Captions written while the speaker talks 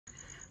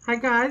Hi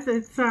guys,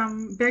 it's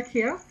Beck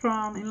here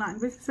from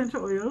Enlightened with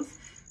Essential Oils.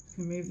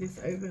 Move this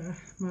over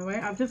my way.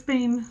 I've just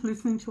been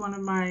listening to one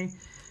of my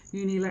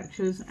uni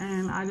lectures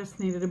and I just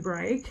needed a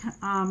break.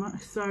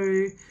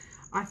 So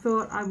I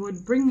thought I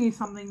would bring you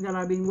something that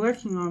I've been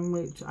working on,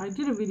 which I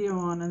did a video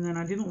on and then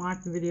I didn't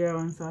like the video,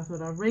 and so I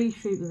thought I'd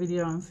reshoot the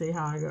video and see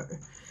how I go.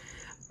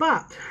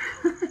 But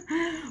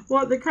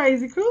what the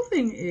crazy cool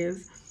thing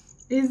is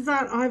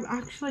that I've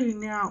actually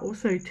now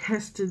also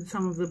tested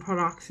some of the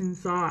products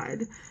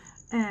inside,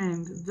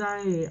 and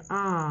they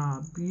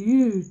are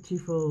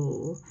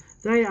beautiful.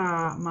 They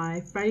are my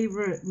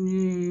favorite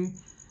new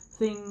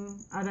thing.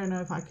 I don't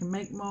know if I can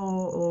make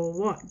more or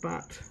what,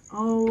 but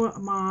oh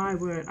my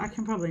word, I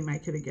can probably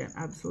make it again,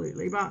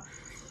 absolutely. But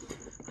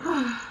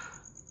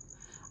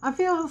I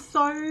feel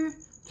so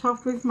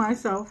chuffed with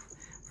myself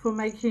for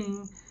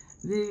making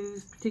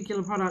these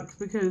particular products,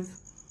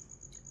 because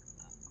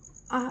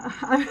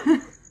I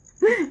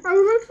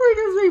would literally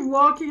just be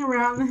walking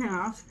around the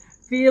house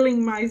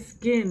feeling my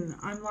skin.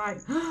 I'm like,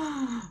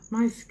 oh,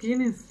 my skin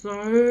is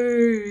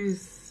so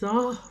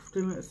soft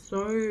and it's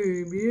so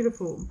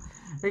beautiful.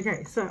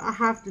 Okay, so I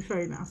have to show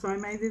you now. So I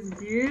made this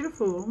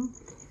beautiful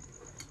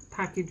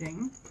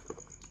packaging,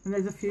 and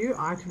there's a few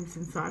items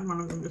inside. One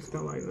of them just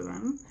fell over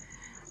then.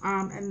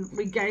 And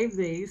we gave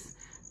these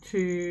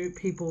to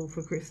people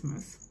for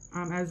Christmas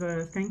as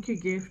a thank you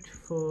gift,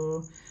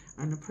 for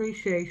an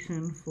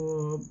appreciation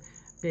for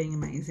being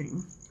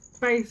amazing.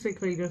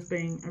 Basically just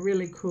being a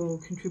really cool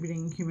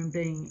contributing human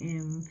being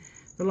in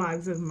the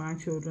lives of my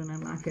children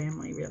and my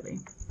family, really.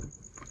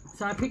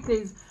 So I picked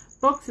these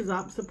boxes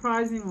up,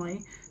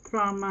 surprisingly,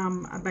 from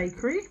a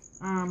bakery,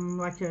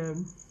 like a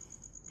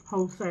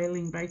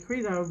wholesaling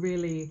bakery. They were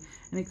really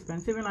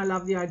inexpensive, and I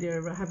love the idea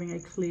of having a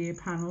clear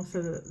panel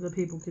so that the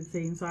people could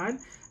see inside.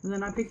 And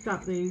then I picked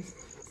up these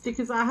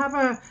stickers. I have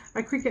a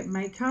Cricut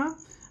maker,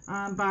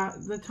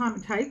 but the time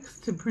it takes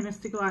to print a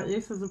sticker like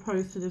this, as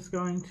opposed to just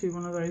going to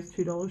one of those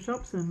 $2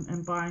 shops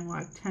and buying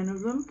like 10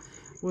 of them,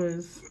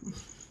 was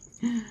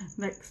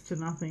next to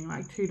nothing.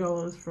 Like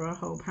 $2 for a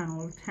whole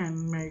panel of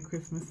 10 Merry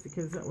Christmas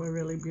stickers that were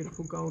really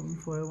beautiful golden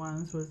foil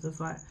ones was just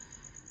like,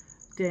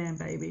 damn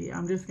baby,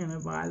 I'm just gonna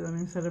buy them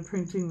instead of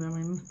printing them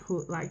and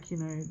put, like, you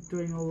know,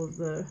 doing all of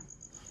the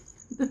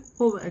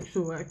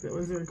extra work that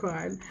was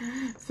required.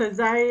 So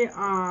they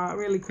are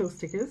really cool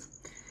stickers.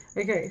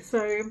 Okay,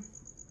 so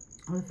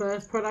the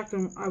first product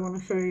I want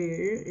to show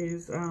you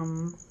is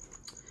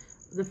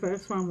the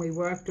first one we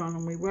worked on,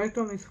 and we worked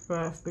on this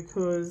first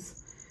because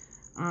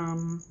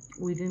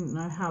we didn't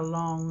know how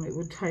long it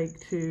would take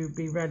to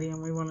be ready,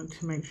 and we wanted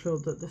to make sure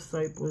that the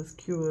soap was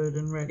cured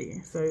and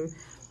ready. So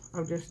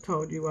I've just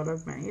told you what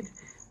I've made.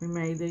 We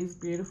made these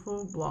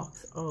beautiful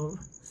blocks of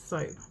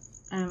soap,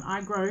 and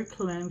I grow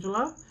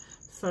calendula,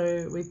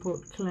 so we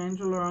put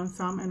calendula on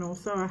some, and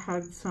also I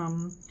had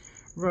some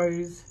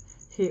rose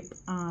hip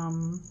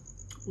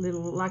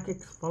little like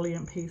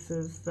exfoliant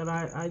pieces that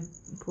I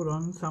put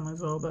on some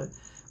as well. But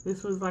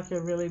this was like a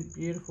really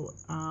beautiful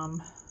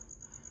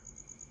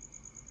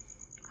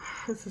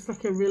it's just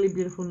like a really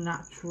beautiful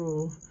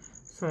natural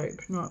soap,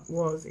 not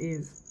was,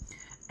 is.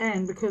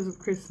 And because of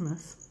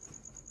Christmas,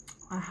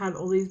 I had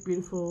all these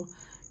beautiful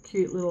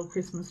cute little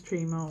Christmas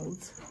tree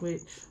molds,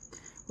 which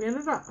we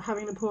ended up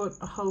having to put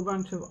a whole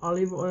bunch of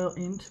olive oil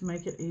in to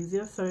make it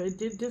easier, so it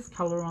did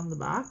discolor on the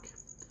back.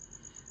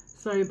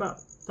 So, but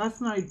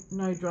that's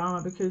no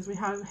drama, because we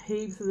have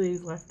heaps of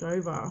these left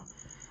over,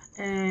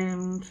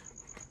 and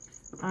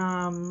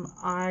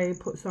I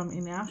put some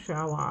in our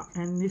shower,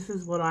 and this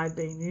is what I've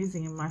been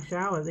using in my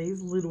shower,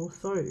 these little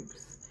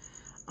soaps,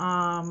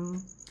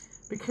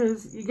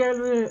 because you go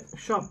to the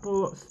shop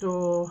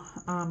store,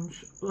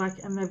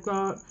 and they've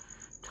got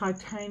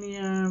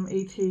titanium,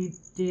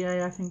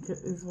 ETDA, I think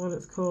is what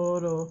it's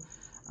called, or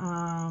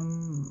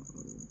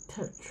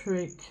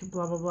tetric,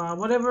 blah blah blah,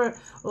 whatever,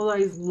 all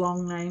those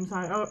long names.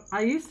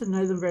 I used to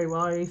know them very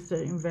well. I used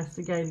to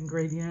investigate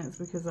ingredients,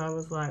 because I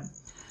was like,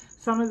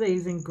 some of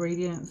these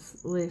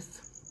ingredients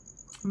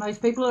lists,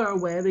 most people are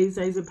aware these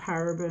days of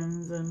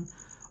parabens and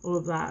all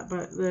of that,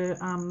 but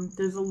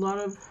there's a lot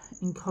of,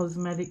 in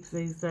cosmetics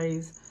these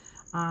days,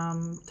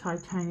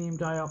 titanium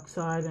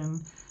dioxide and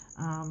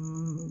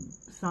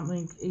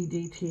something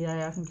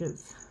EDTA, I think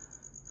it's,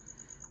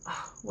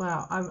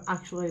 wow, I've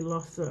actually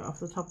lost it off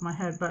the top of my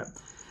head, but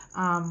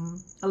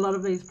a lot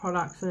of these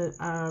products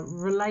are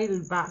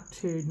related back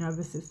to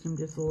nervous system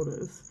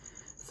disorders.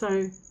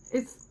 So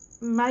it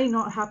may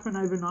not happen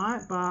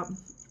overnight, but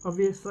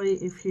obviously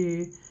if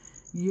you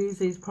use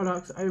these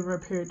products over a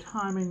period of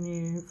time and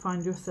you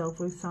find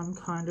yourself with some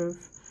kind of,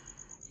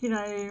 you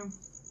know,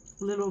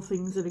 little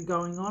things that are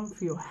going on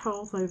for your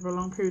health over a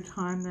long period of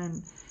time,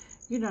 then,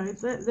 you know,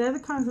 they're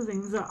the kinds of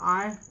things that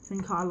I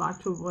think I like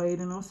to avoid.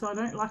 And also I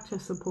don't like to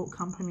support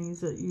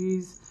companies that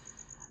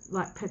use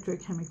like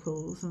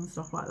petrochemicals and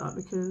stuff like that,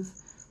 because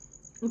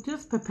it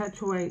just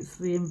perpetuates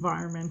the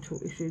environmental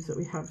issues that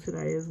we have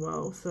today as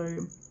well.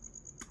 So,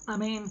 I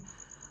mean,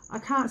 I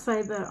can't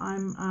say that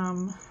I'm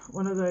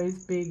one of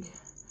those big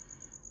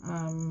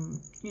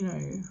you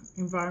know,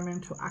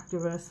 environmental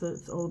activist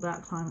that's all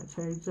about climate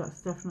change.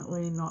 That's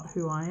definitely not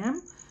who I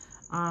am.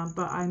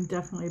 But I'm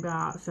definitely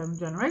about 7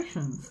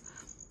 generations.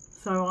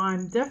 So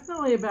I'm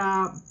definitely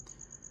about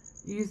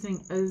using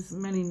as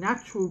many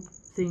natural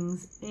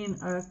things in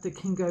earth that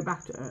can go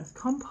back to earth.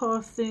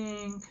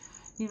 Composting,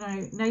 you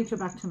know, nature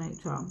back to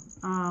nature,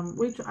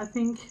 which I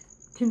think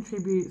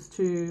contributes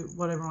to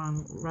what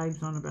everyone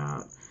raves on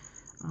about,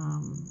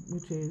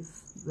 which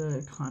is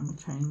the climate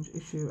change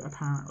issue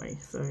apparently.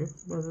 So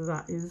whether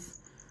that is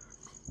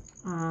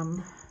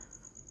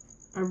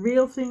a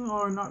real thing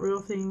or a not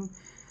real thing,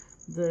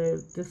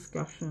 the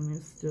discussion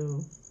is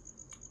still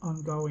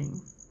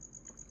ongoing.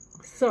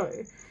 So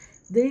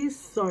these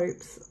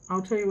soaps,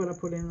 I'll tell you what I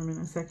put in them in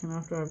a second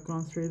after I've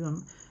gone through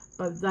them,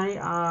 but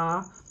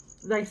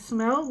they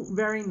smell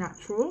very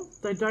natural.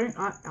 They don't,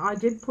 I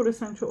did put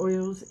essential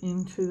oils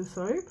into the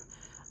soap,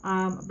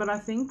 but I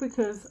think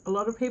because a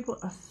lot of people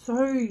are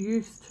so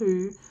used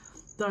to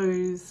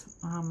those,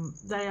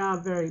 they are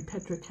very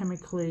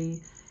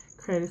petrochemically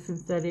created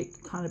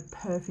synthetic kind of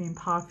perfume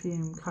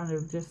kind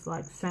of just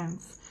like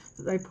scents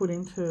that they put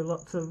into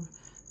lots of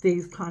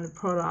these kind of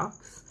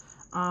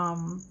products,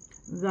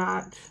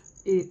 that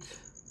it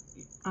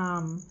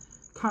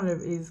kind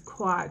of is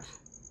quite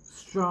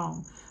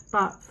strong.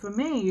 But for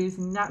me,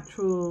 using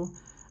natural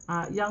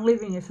Young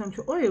Living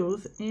essential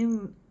oils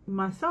in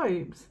my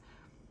soaps,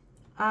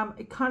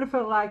 it kind of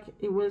felt like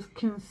it was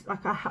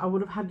like I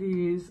would have had to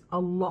use a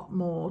lot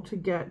more to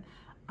get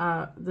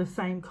the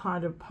same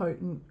kind of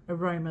potent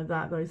aroma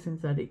that those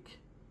synthetic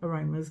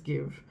aromas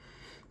give.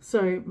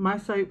 So my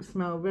soaps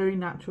smell very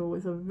natural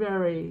with a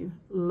very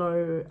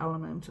low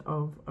element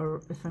of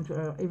essential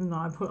oil, even though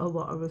I put a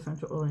lot of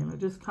essential oil in. It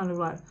just kind of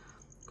like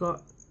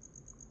got,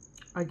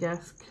 I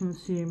guess,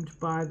 consumed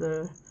by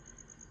the,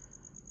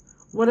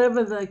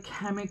 whatever the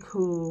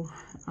chemical,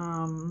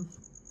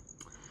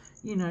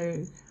 you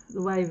know,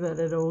 the way that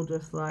it all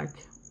just like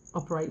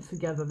operates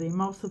together, the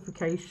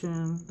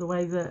emulsification, the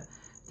way that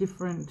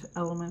different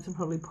elements are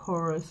probably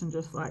porous and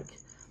just like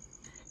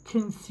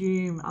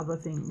consume other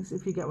things,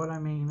 if you get what I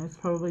mean. It's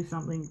probably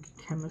something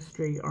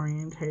chemistry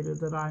orientated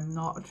that I'm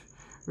not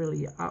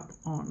really up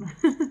on.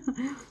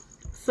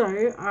 So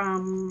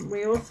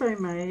we also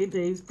made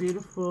these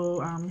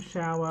beautiful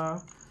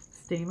shower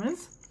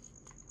steamers,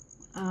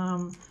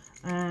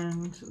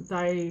 and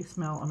they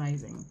smell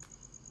amazing.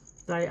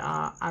 They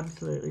are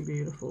absolutely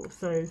beautiful.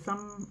 So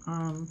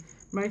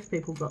most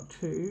people got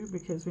 2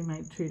 because we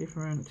made 2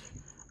 different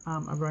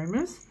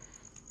aromas.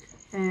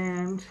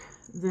 And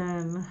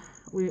then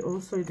we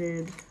also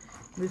did,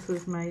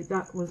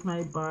 that was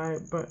made by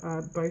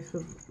both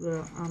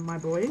of my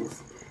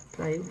boys.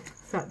 They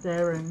sat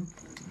there and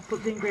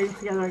put the ingredients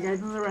together. I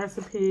gave them the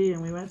recipe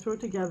and we went through it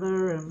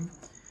together, and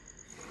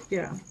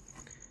yeah.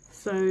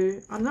 So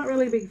I'm not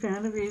really a big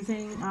fan of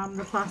using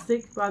the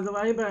plastic, by the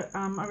way, but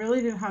I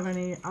really didn't have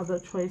any other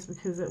choice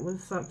because it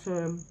was such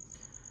a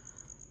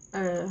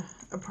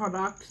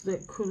product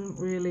that couldn't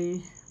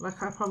really,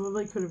 like, I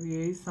probably could have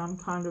used some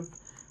kind of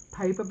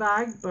paper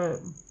bag, but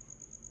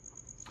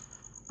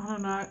I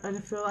don't know, I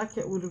feel like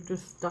it would have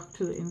just stuck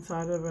to the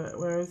inside of it,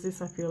 whereas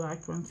this, I feel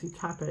like once you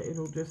tap it,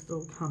 it'll just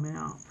all come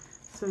out.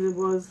 So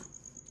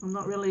I'm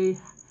not really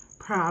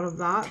proud of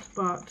that,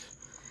 but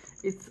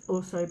it's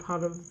also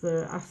part of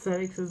the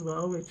aesthetics as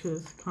well, which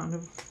is kind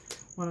of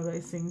one of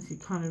those things you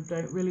kind of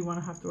don't really want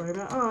to have to worry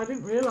about. Oh, I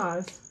didn't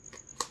realise.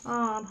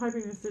 Oh, I'm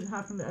hoping this didn't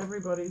happen to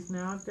everybody's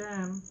now,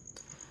 damn.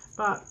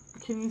 But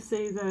can you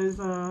see there's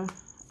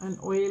an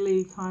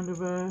oily kind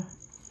of a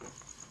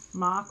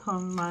mark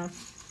on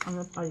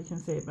oh, you can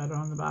see it better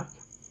on the back.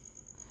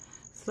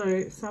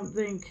 So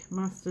something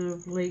must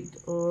have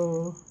leaked,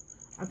 or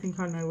I think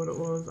I know what it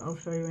was. I'll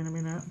show you in a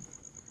minute.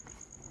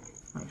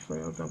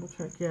 Actually, I'll double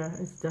check. Yeah,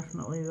 it's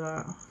definitely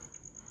that.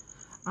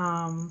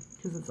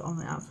 Because it's on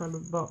the outside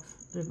of the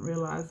box. Didn't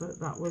realise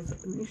that was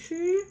an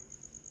issue.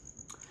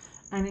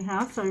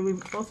 Anyhow, so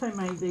we've also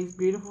made these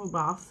beautiful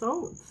bath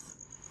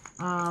salts.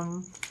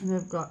 And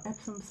they've got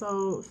Epsom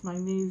salts,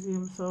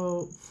 magnesium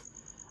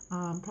salts,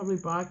 probably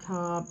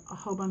bicarb, a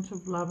whole bunch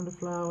of lavender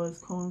flowers,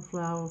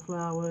 cornflower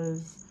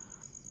flowers,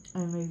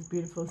 and these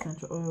beautiful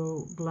essential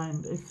oil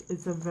blend.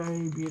 It's a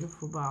very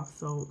beautiful bath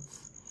salts.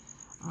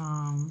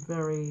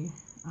 Very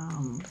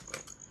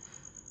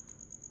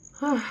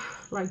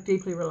like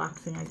deeply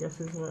relaxing, I guess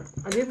is what.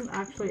 I didn't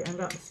actually end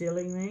up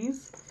sealing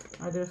these.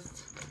 I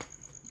just,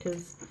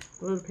 because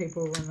a lot of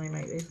people when they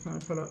make these kind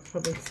of products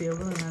probably seal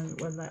them, and then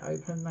when they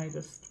open they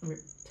just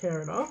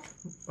tear it off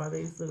by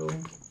these little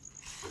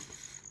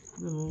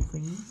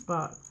things.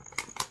 But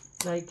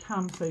they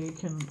come so you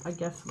can, I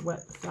guess,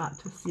 wet that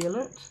to seal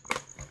it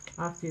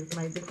after you've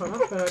made the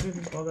product. But I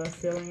didn't bother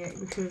sealing it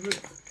because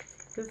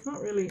it's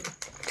not really,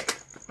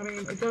 I mean,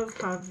 it does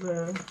have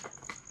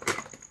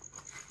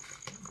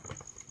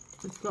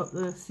it's got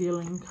the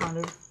sealing kind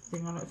of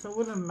thing on it, so it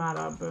wouldn't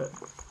matter. But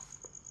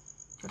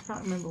I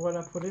can't remember what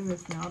I put in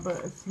this now, but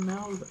it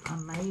smells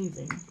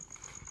amazing.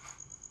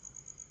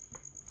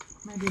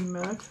 Maybe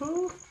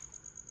myrtle?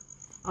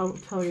 I'll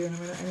tell you in a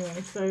minute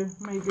anyway. So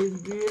made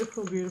these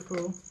beautiful,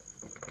 beautiful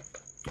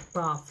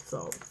bath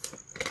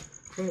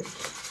salts, which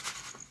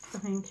I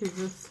think is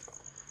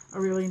just a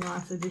really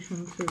nice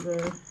addition to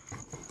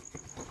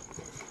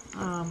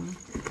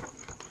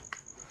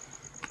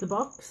the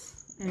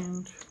box.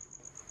 And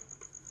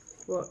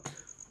what,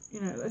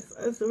 you know,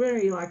 it's a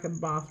very like a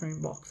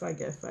bathroom box, I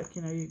guess. Like,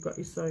 you know, you've got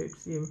your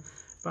soaps, your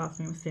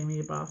bathroom steamer,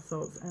 your bath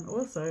salts, and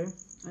also,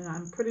 and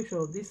I'm pretty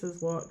sure this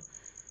is what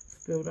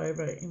spilled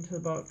over into the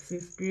box,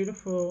 this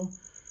beautiful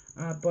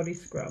body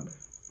scrub.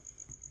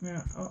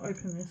 Now I'll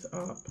open this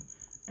up,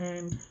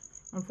 and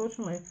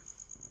unfortunately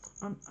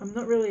I'm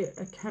not really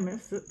a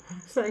chemist per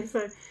se,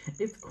 so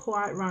it's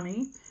quite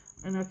runny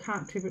and I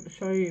can't tip it to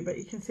show you, but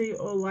you can see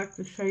all like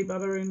the shea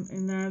butter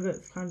in there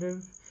that's kind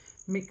of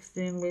mixed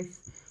in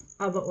with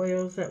other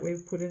oils that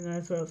we've put in there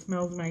as well. It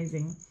smells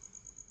amazing.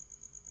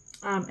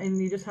 And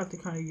you just have to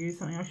kind of use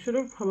something. I should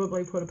have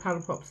probably put a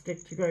paddle pop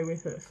stick to go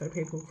with it so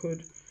people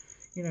could,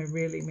 you know,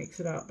 really mix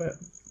it up, but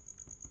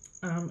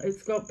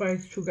it's got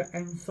both sugar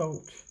and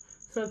salt,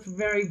 so it's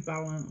very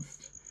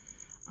balanced.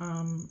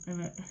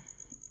 And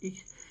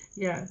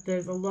yeah,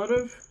 there's a lot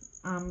of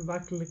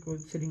like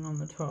liquid sitting on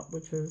the top,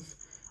 which is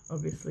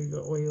obviously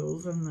the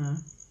oils and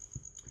the,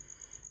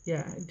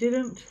 yeah, it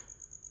didn't,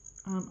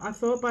 I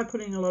thought by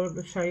putting a lot of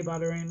the shea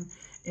butter in,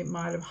 it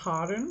might have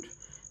hardened,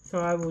 so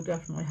I will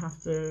definitely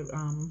have to,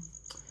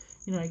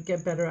 you know,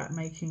 get better at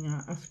making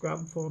a scrub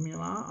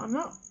formula.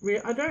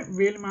 I don't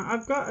really mind.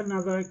 I've got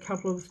another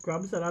couple of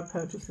scrubs that I've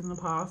purchased in the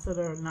past that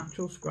are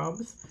natural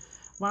scrubs.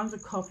 One's a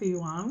coffee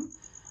one,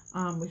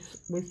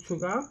 with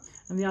sugar,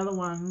 and the other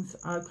one's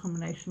a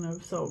combination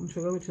of salt and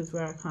sugar, which is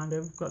where I kind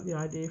of got the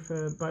idea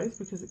for both,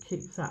 because it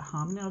keeps that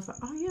harmony. I was like,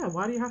 oh yeah,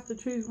 why do you have to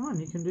choose one?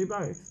 You can do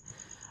both.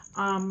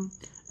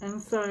 And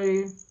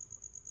so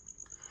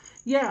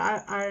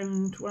yeah,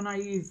 and when I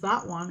used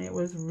that one, it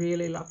was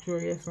really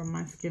luxurious on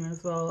my skin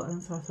as well,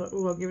 and so I thought,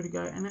 oh, I'll give it a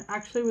go, and it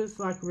actually was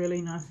like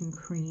really nice and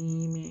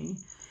creamy,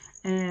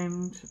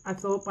 and I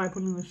thought by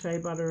putting the shea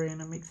butter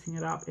in and mixing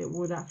it up, it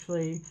would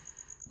actually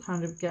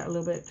kind of get a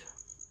little bit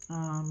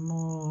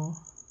more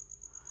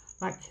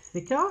like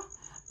thicker,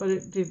 but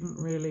it didn't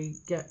really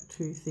get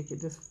too thick.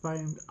 It just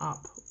foamed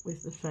up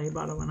with the shea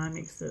butter when I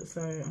mixed it.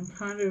 So I'm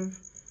kind of,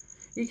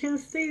 you can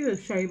see the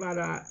shea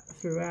butter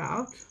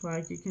throughout,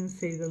 like you can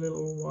see the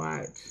little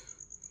white,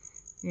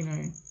 you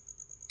know,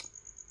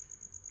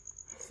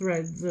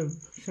 threads of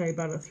shea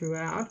butter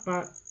throughout,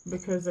 but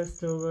because there's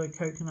still the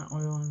coconut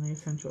oil and the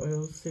essential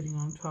oils sitting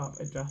on top,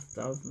 it just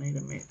does need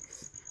a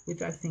mix,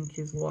 which I think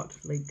is what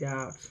leaked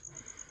out,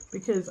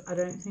 because I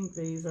don't think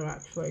these are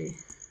actually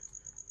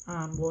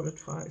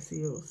watertight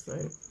seals, so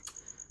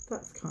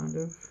that's kind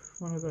of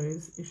one of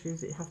those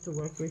issues that you have to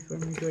work with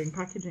when you're doing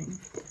packaging.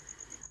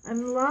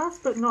 And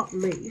last but not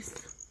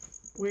least,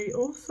 we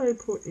also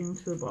put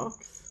into the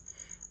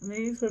box, and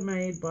these were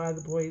made by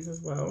the boys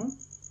as well.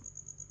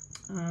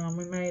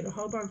 We made a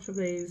whole bunch of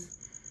these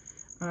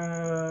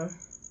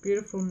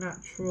beautiful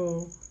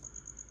natural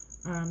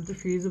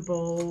diffuser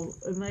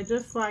balls, and they're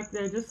just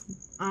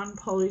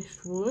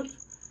unpolished wood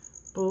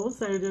balls.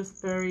 They're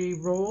just very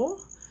raw,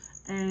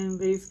 and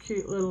these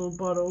cute little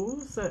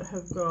bottles that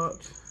have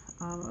got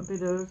a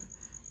bit of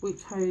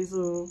witch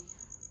hazel.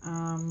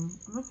 I'm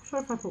not sure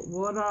if I put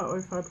water or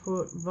if I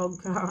put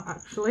vodka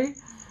actually,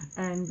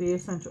 and the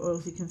essential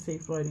oils you can see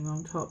floating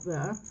on top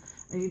there,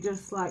 and you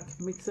just like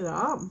mix it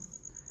up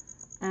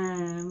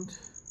and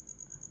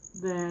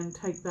then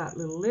take that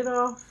little lid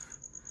off,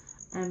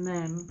 and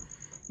then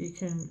you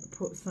can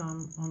put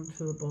some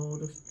onto the ball.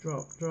 Just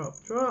drop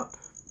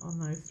on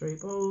those 3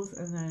 balls,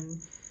 and then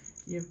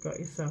you've got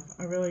yourself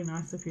a really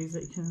nice diffuser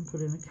that you can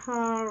put in the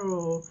car,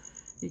 or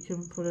you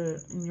can put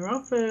it in your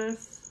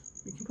office.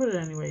 You can put it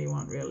anywhere you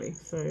want, really.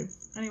 So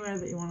anywhere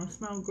that you want to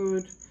smell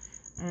good,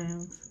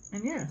 and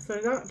yeah. So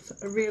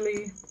that's a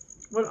really,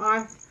 what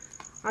I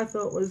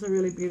thought was a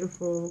really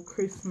beautiful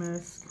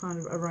Christmas kind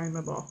of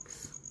aroma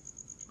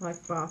box,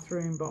 like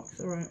bathroom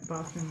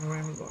bathroom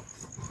aroma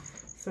box.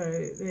 So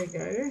there you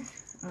go.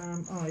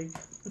 Oh,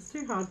 it's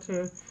too hard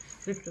to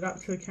lift it up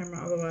to the camera,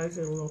 otherwise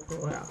it'll all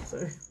fall out.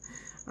 So,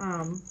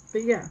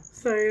 but yeah.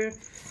 So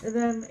and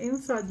then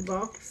inside the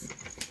box,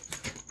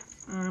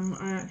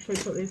 I actually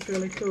put this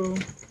really cool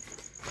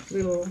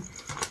little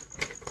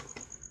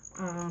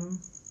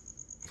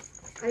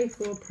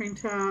A4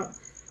 printout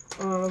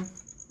of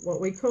what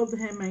we called the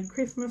handmade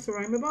Christmas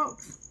aroma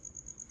box.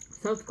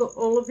 So it's got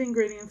all of the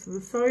ingredients of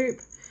the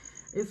soap,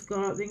 it's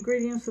got the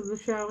ingredients of the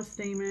shower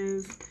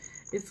steamers,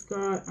 it's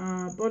got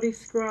body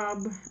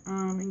scrub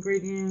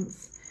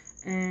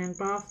ingredients, and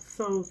bath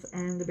salts,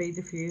 and the bee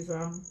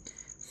diffuser.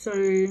 So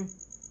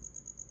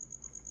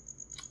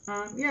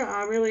yeah,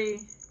 I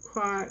really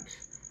quite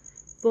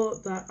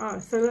thought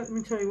that, so let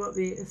me tell you what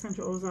the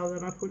essential oils are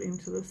that I put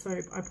into the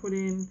soap. I put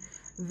in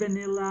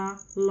vanilla,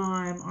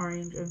 lime,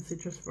 orange, and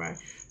citrus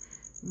fresh.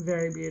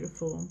 Very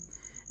beautiful.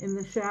 In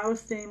the shower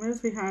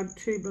steamers, we had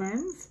 2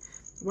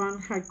 blends. One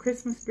had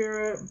Christmas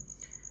spirit,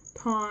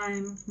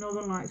 pine,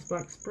 Northern Lights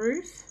black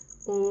spruce,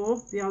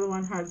 or the other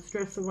one had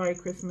Stress Away,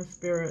 Christmas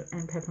Spirit,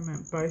 and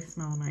Peppermint. Both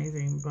smell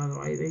amazing, by the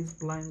way. These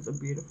blends are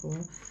beautiful.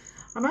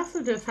 I must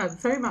have just had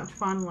so much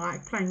fun,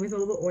 like playing with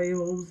all the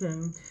oils,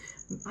 and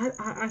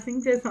I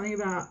think there's something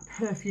about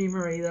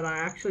perfumery that I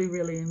actually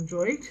really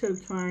enjoy, to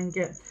try and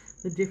get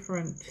the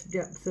different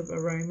depths of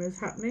aromas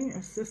happening.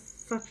 It's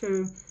just such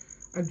a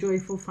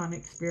joyful, fun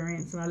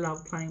experience, and I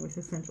love playing with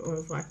essential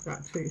oils like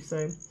that too.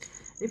 So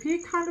if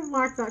you kind of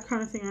like that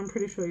kind of thing, I'm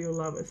pretty sure you'll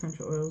love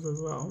essential oils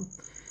as well.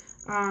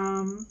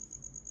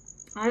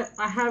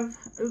 I have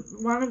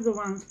one of the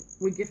ones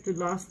we gifted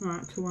last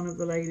night to one of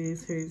the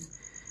ladies who's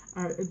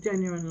a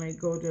genuinely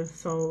gorgeous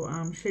soul.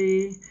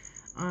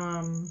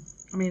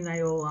 I mean,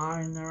 they all are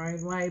in their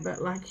own way,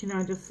 but like, you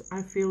know,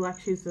 I feel like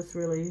she's just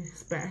really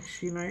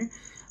special, you know.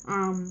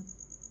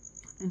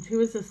 And she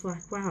was just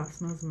like, wow, it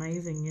smells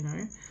amazing, you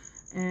know.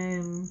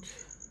 And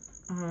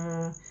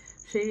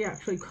she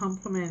actually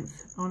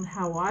compliments on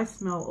how I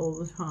smell all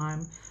the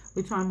time,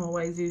 which I'm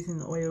always using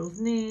the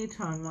oils neat.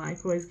 I'm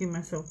like always giving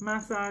myself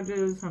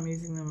massages. I'm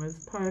using them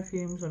as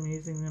perfumes. I'm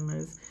using them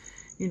as,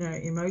 you know,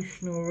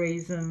 emotional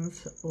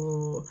reasons,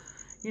 or,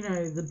 you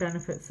know, the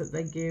benefits that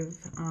they give.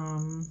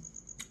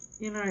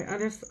 You know,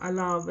 I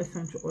love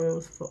essential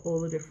oils for all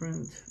the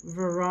different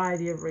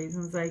variety of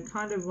reasons. They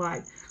kind of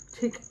like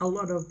tick a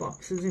lot of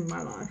boxes in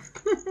my life.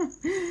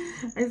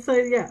 And so,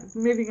 yeah,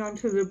 moving on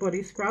to the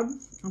body scrub,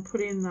 I'll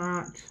put in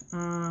that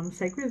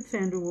Sacred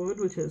Sandalwood,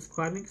 which is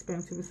quite an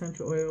expensive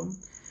essential oil.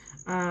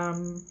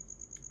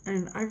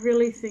 And I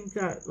really think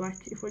that,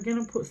 like, if we're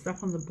going to put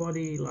stuff on the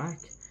body,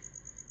 like,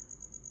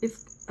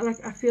 it's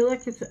like, I feel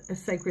like it's a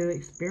sacred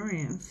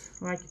experience.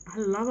 Like, I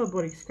love a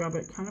body scrub.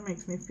 It kind of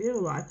makes me feel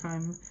like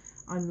I'm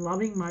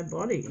loving my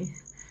body.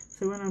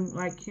 So when I'm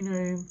like, you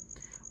know,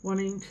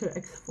 wanting to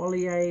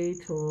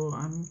exfoliate, or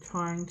I'm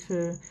trying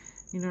to,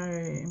 you know,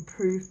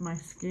 improve my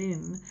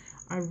skin,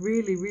 I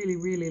really, really,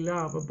 really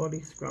love a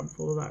body scrub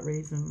for that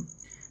reason.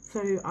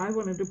 So I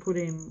wanted to put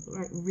in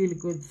like really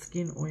good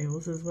skin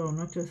oils as well,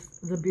 not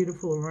just the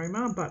beautiful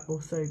aroma, but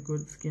also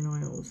good skin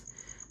oils.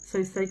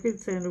 So Sacred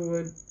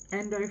Sandalwood,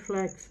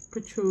 Endoflex,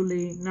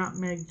 Patchouli,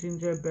 Nutmeg,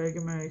 Ginger,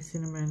 Bergamot,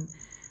 Cinnamon,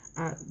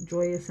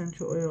 Joy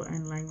Essential Oil,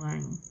 and Lang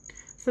Lang.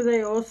 So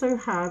they also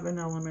have an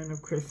element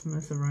of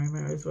Christmas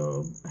aroma as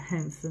well,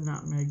 hence the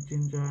nutmeg,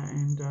 ginger,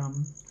 and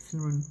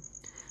cinnamon.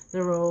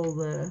 They're all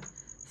the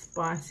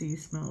spicy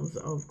smells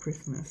of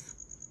Christmas.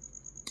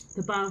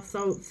 The bath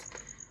salts,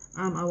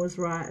 I was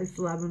right, it's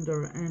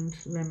lavender and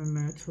lemon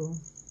myrtle.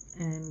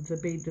 And the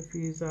bead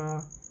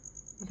diffuser,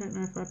 I don't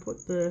know if I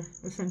put the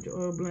essential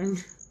oil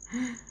blend.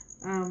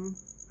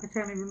 I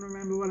can't even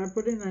remember what I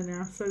put in there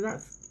now. So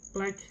that's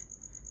like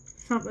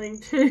something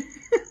to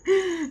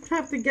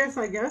have to guess,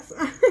 I guess.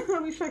 I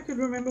wish I could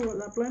remember what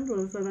that blend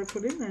was that I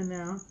put in there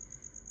now.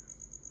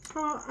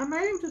 Oh, I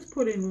may have just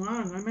put in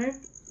one. I may have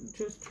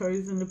just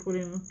chosen to put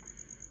in, I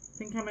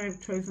think I may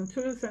have chosen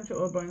 2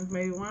 essential oil blends.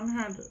 Maybe one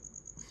had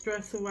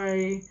Stress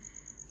Away,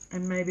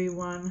 and maybe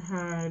one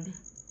had,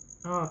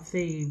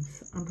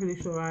 Thieves. I'm pretty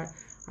sure I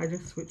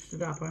just switched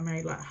it up. I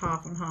made like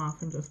half and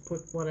half and just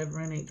put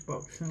whatever in each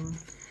box, and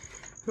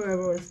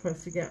whoever was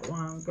supposed to get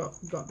one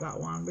got that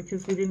one,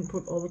 because we didn't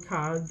put all the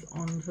cards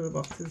onto the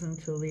boxes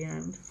until the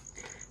end.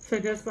 So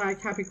just like,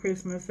 happy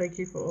Christmas, thank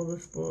you for all the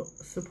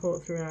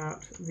support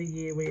throughout the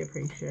year, we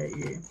appreciate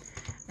you.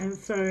 And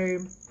so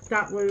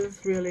that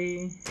was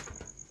really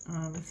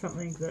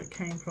something that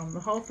came from the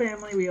whole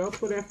family. We all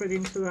put effort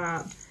into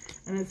that,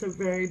 and it's a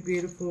very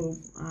beautiful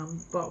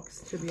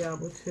box to be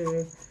able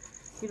to,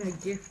 you know,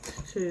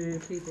 gift to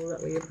people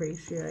that we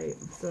appreciate.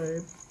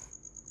 So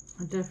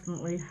I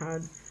definitely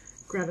had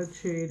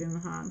gratitude in the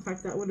heart. In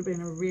fact, that would have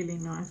been a really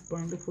nice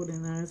blend to put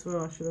in there as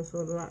well. I should have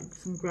thought of that,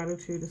 some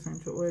gratitude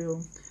essential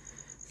oil.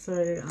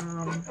 So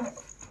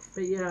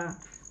but yeah,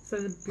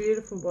 so the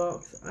beautiful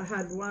box. I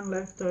had one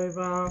left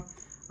over.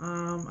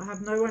 I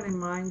have no one in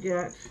mind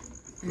yet,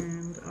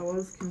 and I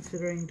was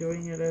considering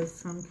doing it as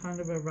some kind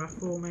of a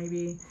raffle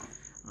maybe,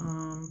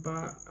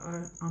 but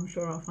I'm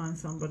sure I'll find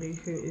somebody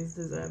who is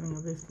deserving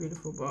of this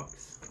beautiful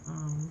box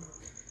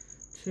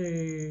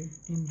to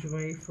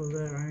enjoy for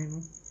their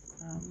own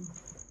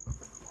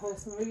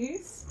personal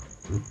use.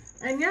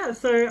 And yeah,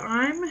 so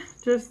I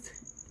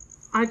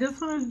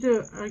just wanted to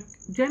do a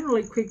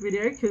generally quick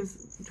video,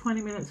 because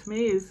 20 minutes for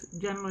me is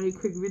generally a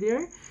quick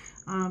video.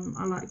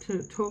 I like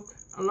to talk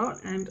a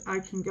lot, and I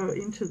can go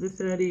into the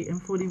 30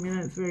 and 40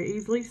 minutes very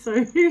easily, so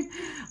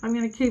I'm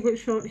going to keep it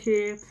short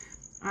here.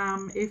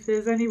 If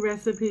there's any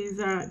recipes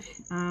that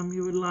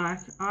you would like,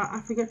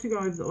 I forgot to go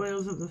over the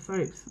oils of the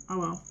soaps. Oh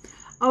well,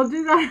 I'll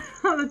do that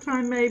another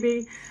time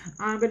maybe.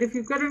 But if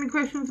you've got any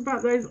questions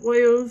about those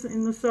oils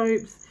in the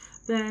soaps,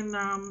 then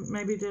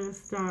maybe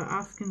just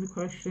ask in the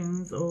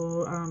questions,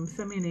 or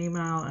send me an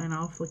email and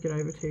I'll flick it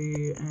over to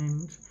you.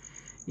 And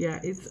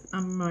yeah, it's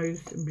a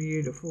most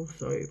beautiful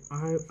soap.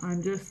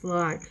 I'm just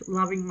like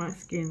loving my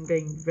skin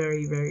being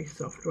very, very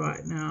soft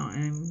right now,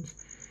 and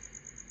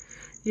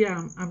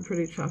yeah, I'm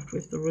pretty chuffed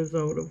with the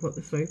result of what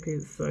the soap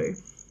is. So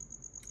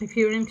if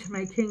you're into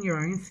making your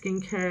own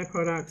skincare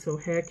products or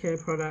hair care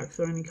products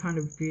or any kind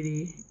of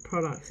beauty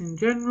products in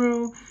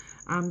general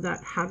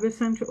that have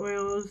essential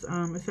oils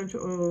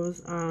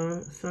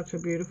are such a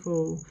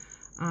beautiful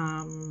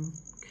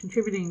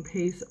contributing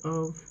piece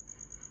of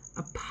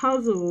a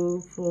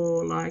puzzle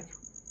for like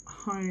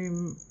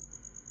home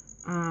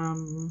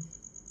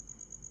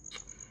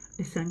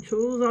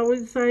essentials, I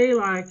would say,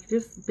 like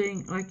just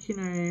being like, you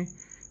know,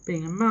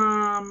 being a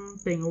mom,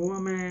 being a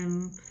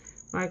woman,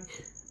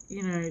 like,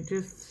 you know,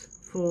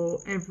 just for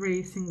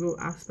every single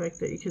aspect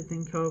that you could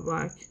think of.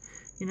 Like,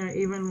 you know,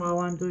 even while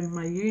I'm doing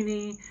my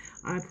uni,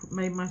 I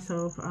made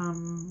myself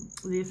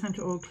the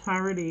essential oil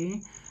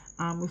Clarity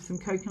with some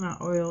coconut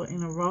oil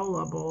in a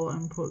roller ball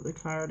and put the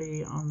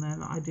Clarity on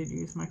there. I did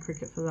use my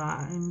Cricut for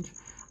that, and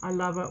I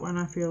love it when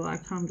I feel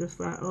like I'm just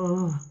like,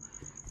 oh,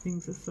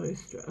 things are so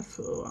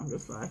stressful. I'm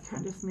just like,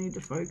 I just need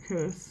to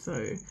focus.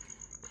 So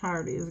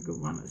Clarity is a good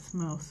one. It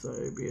smells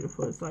so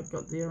beautiful. It's like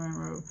got the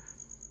aroma of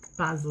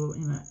basil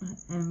in it,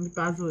 and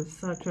basil is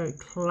such a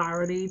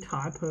clarity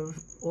type of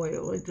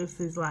oil. It just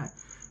is like,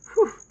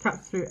 whew,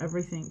 cuts through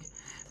everything.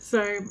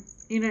 So,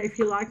 you know, if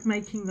you like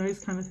making those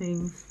kind of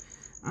things,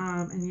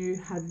 and you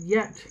have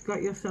yet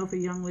got yourself a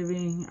Young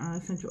Living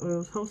essential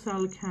oils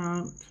wholesale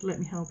account, let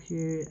me help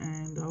you,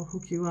 and I'll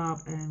hook you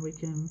up, and we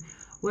can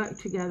work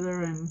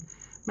together and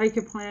make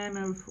a plan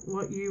of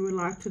what you would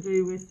like to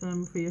do with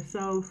them for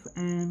yourself,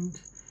 and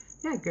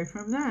yeah, go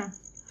from there.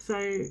 So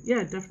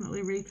yeah,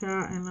 definitely reach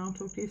out, and I'll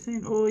talk to you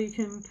soon. Or you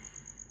can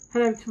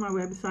head over to my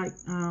website,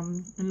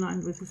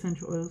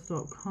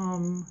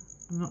 enlightenedwithessentialoils.com.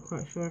 I'm not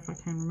quite sure if I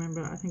can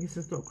remember. I think it's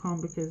just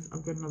 .com because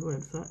I've got another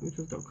website which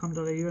is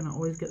 .com.au, and I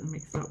always get them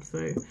mixed up.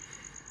 So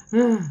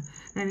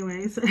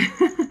anyways, I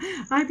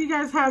hope you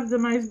guys have the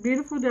most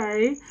beautiful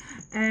day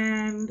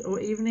or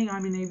evening.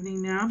 I'm in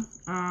evening now,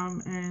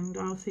 and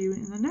I'll see you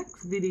in the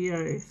next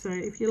video. So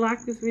if you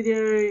like this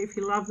video, if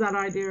you love that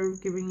idea of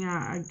giving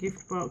out a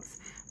gift box,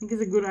 I think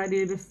it's a good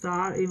idea to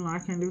start in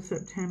like end of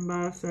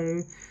September,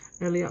 so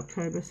early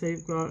October, so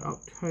you've got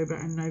October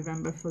and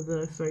November for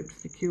the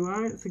soaps to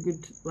cure. It's a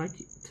good, like,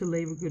 to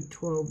leave a good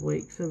 12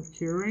 weeks of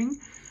curing.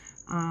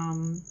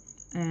 And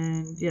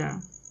yeah,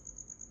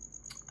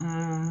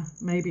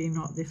 maybe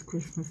not this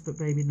Christmas, but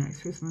maybe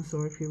next Christmas,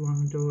 or if you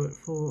want to do it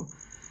for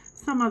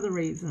some other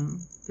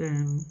reason,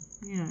 then,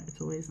 you know, it's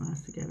always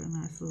nice to get a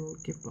nice little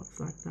gift box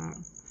like that.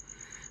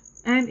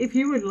 And if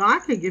you would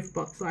like a gift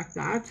box like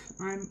that,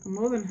 I'm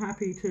more than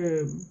happy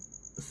to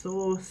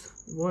source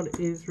what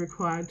is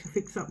required to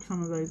fix up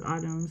some of those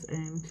items,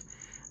 and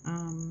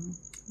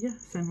yeah,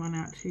 send one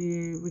out to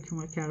you. We can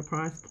work out a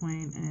price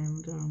point,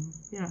 and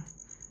yeah,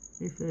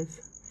 if there's,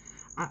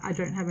 I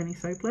don't have any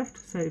soap left,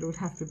 so it would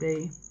have to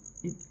be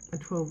a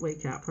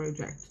 12-week out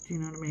project. Do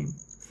you know what I mean?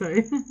 So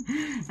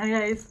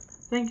anyways,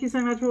 thank you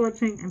so much for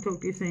watching, and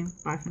talk to you soon.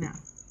 Bye for now.